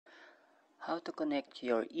How to connect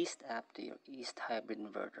your East app to your East Hybrid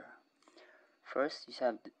Inverter. First,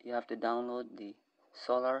 you have to download the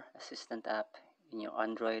Solar Assistant app in your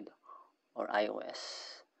Android or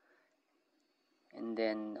iOS. And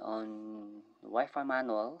then on the Wi-Fi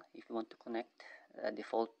manual, if you want to connect, the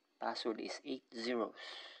default password is 8 zeros.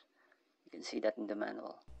 You can see that in the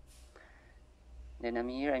manual. Then I'm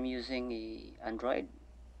using a Android.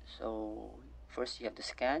 So first you have to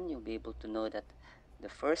scan. You'll be able to know that the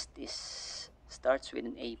first starts with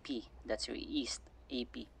an AP. That's your East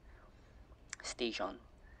AP station.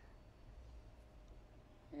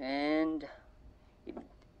 And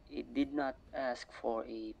it did not ask for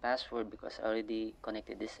a password because I already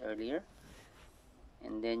connected this earlier.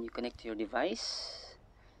 And then you connect to your device.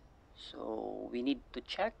 So we need to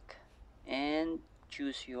check and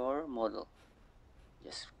choose your model.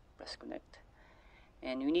 Just press connect.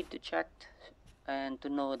 And we need to check and to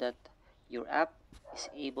know that your app is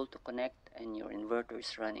able to connect and your inverter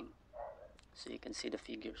is running. So you can see the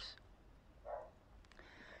figures.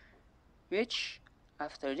 Which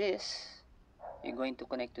after this, you're going to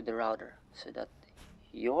connect to the router so that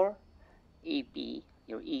your AP,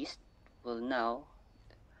 your East, will now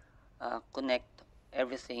connect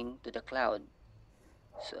everything to the cloud.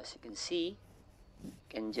 So as you can see, you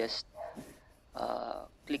can just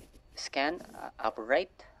click scan upper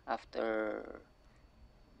right after.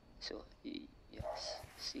 So yes,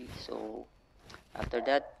 see, so after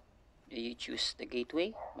that you choose the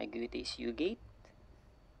gateway. My gateway is UGate,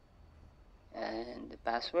 and the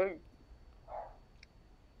password.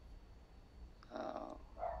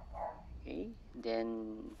 Okay,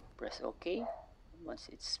 then press OK. Once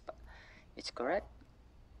it's correct,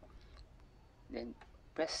 then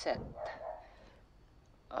press set.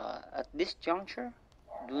 At this juncture,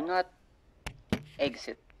 do not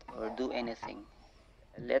exit or do anything.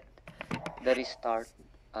 Let the restart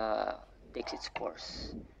takes its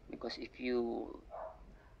course, because if you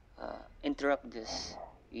interrupt this,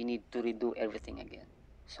 you need to redo everything again.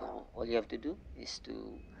 So all you have to do is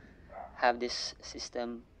to have this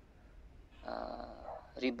system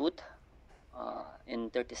reboot in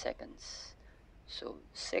 30 seconds. So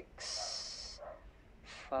 6,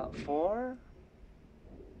 4,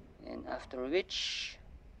 and after which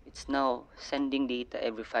it's now sending data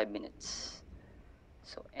every 5 minutes.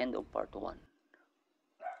 So end of part 1.